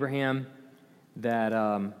to Abraham that,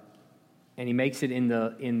 and he makes it in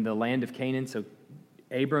the land of Canaan. So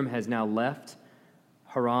Abram has now left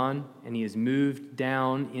Haran, and he has moved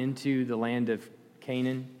down into the land of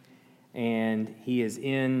Canaan, and he is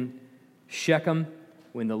in Shechem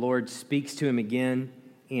when the Lord speaks to him again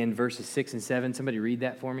in verses 6 and 7. Somebody read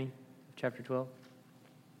that for me, chapter 12.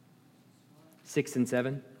 6 and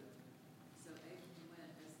 7. So Abram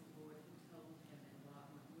went as the Lord had told him, and Lot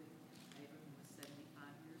went with him. Abram was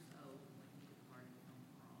 75 years old when he departed from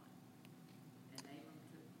Haran. And Abram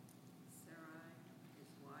took Sarai, his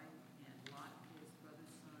wife, and Lot, his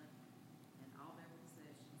brother's son, and all their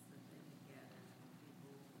possessions that they had gathered from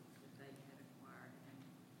people that they had acquired in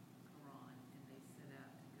Haran, and they set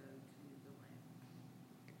out to go to the land.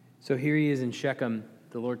 So here he is in Shechem.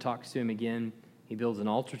 The Lord talks to him again. He builds an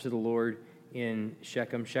altar to the Lord in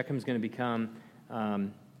Shechem. Shechem's going to become,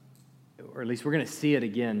 or at least we're going to see it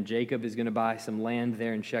again. Jacob is going to buy some land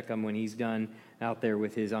there in Shechem when he's done out there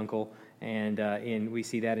with his uncle. And we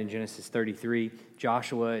see that in Genesis 33.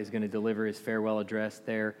 Joshua is going to deliver his farewell address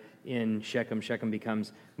there in Shechem. Shechem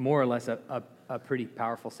becomes more or less a pretty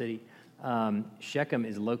powerful city. Shechem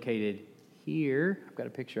is located here. I've got a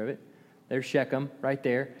picture of it. There's Shechem right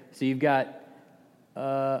there. So you've got...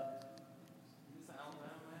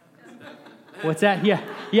 what's that?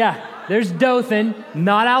 Yeah. There's Dothan,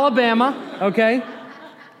 not Alabama. Okay.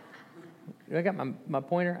 I got my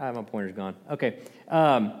pointer. My pointer's gone. Okay.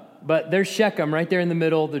 But there's Shechem right there in the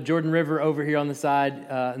middle. The Jordan River over here on the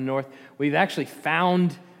side, north. We've actually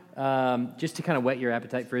found, just to kind of whet your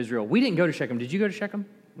appetite for Israel. We didn't go to Shechem. Did you go to Shechem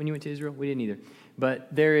when you went to Israel? We didn't either.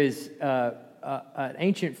 But there is an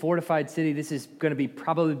ancient fortified city. This is going to be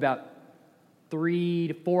probably about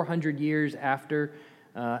 300 to 400 years after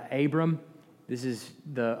Abram. This is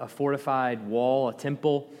a fortified wall, a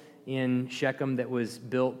temple in Shechem that was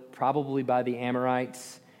built probably by the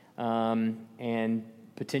Amorites and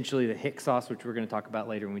potentially the Hyksos, which we're going to talk about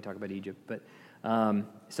later when we talk about Egypt. But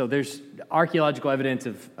so there's archaeological evidence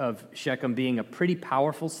of Shechem being a pretty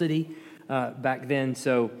powerful city back then.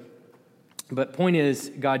 So, but point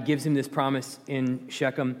is, God gives him this promise in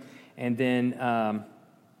Shechem, and then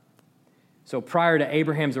so prior to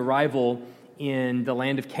Abraham's arrival in the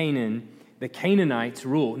land of Canaan, the Canaanites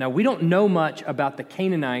rule. Now, we don't know much about the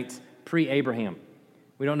Canaanites pre-Abraham.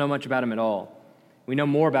 We don't know much about them at all. We know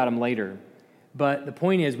more about them later. But the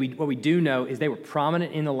point is, what we do know is they were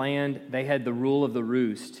prominent in the land. They had the rule of the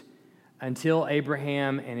roost until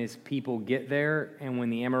Abraham and his people get there. And when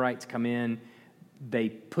the Amorites come in, they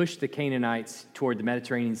push the Canaanites toward the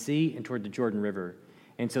Mediterranean Sea and toward the Jordan River.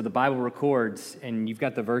 And so the Bible records, and you've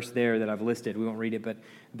got the verse there that I've listed. We won't read it, but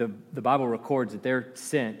the Bible records that they're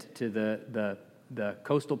sent to the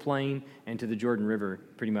coastal plain and to the Jordan River,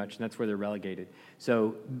 pretty much, and that's where they're relegated.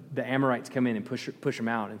 So the Amorites come in and push them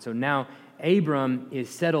out. And so now Abram is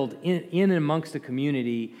settled in and amongst a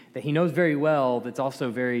community that he knows very well that's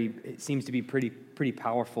also it seems to be pretty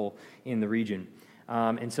powerful in the region.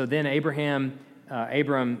 And so then Abram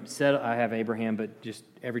said, I have Abraham, but just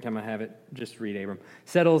every time I have it, just read Abram.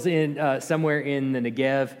 Settles in somewhere in the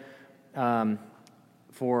Negev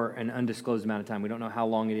for an undisclosed amount of time. We don't know how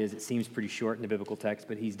long it is. It seems pretty short in the biblical text,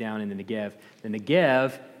 but he's down in the Negev. The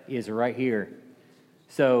Negev is right here.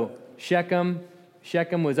 So Shechem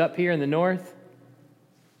was up here in the north.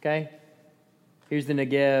 Okay? Here's the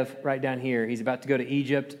Negev right down here. He's about to go to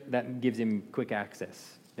Egypt. That gives him quick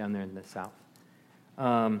access down there in the south.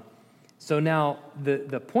 So now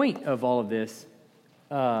the point of all of this,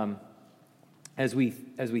 as we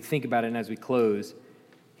think about it and as we close,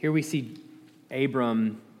 here we see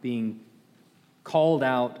Abram being called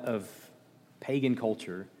out of pagan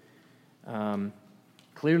culture,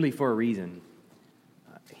 clearly for a reason.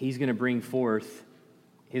 He's going to bring forth,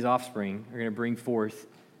 his offspring are going to bring forth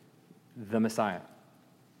the Messiah.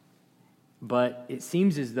 But it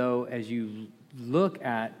seems as though as you look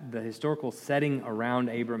at the historical setting around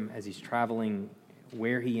Abram as he's traveling,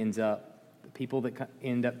 where he ends up, the people that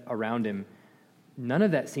end up around him, none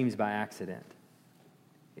of that seems by accident.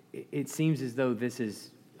 It seems as though this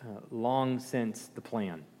is long since the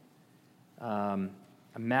plan.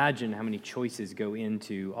 Imagine how many choices go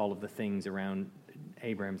into all of the things around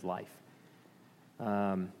Abraham's life.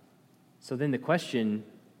 So then the question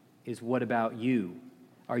is, what about you?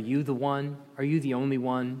 Are you the one? Are you the only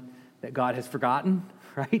one that God has forgotten,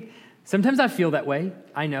 right? Sometimes I feel that way.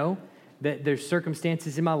 I know that there's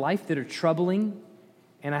circumstances in my life that are troubling,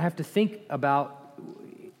 and I have to think about,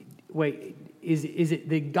 wait, is it,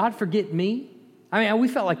 did God forget me? I mean, we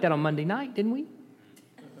felt like that on Monday night, didn't we?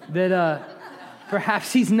 That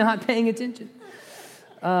perhaps he's not paying attention.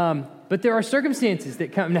 But there are circumstances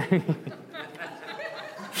that come down.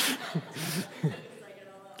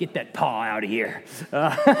 Get that paw out of here.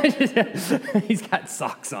 He's got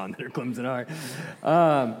socks on that are Clemson hard.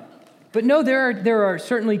 But no, there are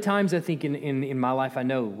certainly times, I think, in my life, I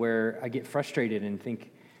know, where I get frustrated and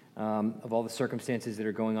think of all the circumstances that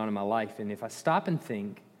are going on in my life. And if I stop and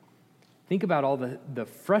think about all the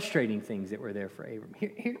frustrating things that were there for Abram.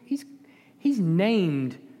 Here he's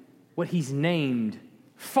named what he's named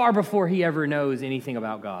far before he ever knows anything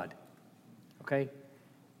about God. Okay?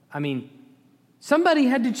 I mean, somebody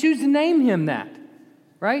had to choose to name him that,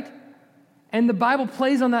 right? And the Bible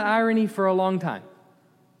plays on that irony for a long time.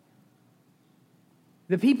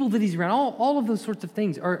 The people that he's around, all of those sorts of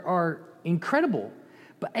things are incredible.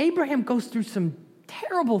 But Abraham goes through some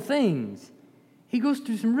terrible things. He goes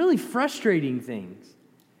through some really frustrating things.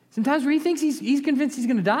 Sometimes where he thinks he's convinced he's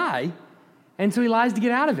going to die, and so he lies to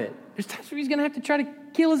get out of it. There's times where he's going to have to try to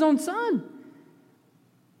kill his own son.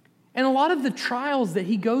 And a lot of the trials that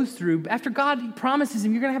he goes through, after God promises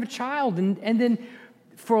him, you're going to have a child, and then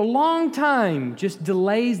for a long time just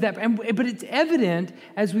delays that. But it's evident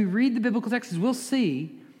as we read the biblical texts, we'll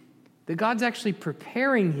see that God's actually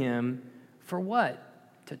preparing him for what?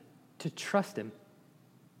 To trust him.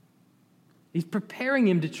 He's preparing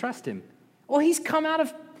him to trust him. Well, he's come out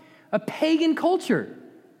of a pagan culture.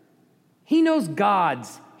 He knows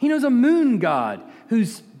gods. He knows a moon god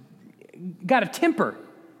who's got a temper.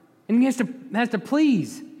 And he has to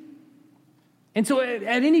please. And so at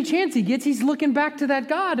any chance he gets, he's looking back to that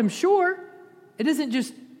God, I'm sure. It doesn't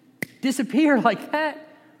just disappear like that.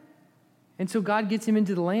 And so God gets him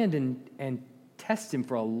into the land and tests him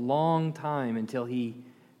for a long time until he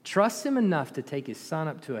trusts him enough to take his son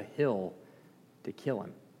up to a hill to kill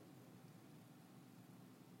him.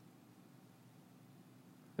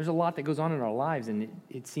 There's a lot that goes on in our lives, and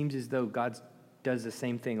it seems as though God does the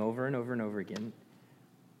same thing over and over and over again.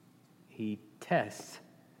 He tests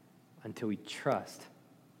until we trust.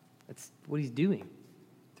 That's what he's doing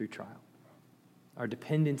through trial. Our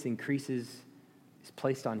dependence increases, is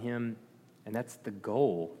placed on him, and that's the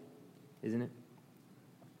goal, isn't it?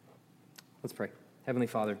 Let's pray. Heavenly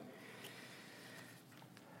Father,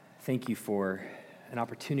 thank you for an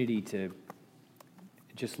opportunity to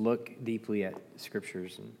just look deeply at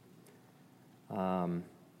scriptures and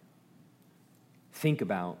think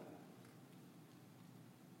about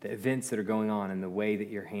the events that are going on and the way that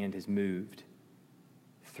your hand has moved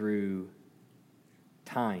through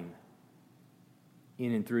time,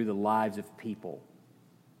 in and through the lives of people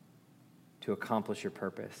to accomplish your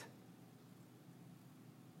purpose.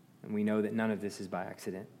 And we know that none of this is by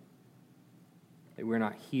accident, that we're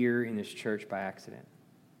not here in this church by accident.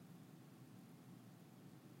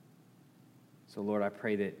 So, Lord, I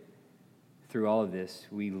pray that through all of this,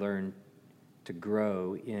 we learn to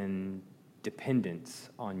grow in dependence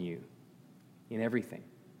on you in everything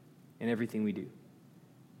we do,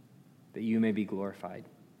 that you may be glorified,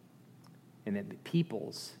 and that the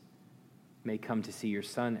peoples may come to see your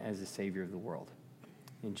Son as the Savior of the world.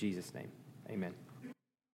 In Jesus' name, amen.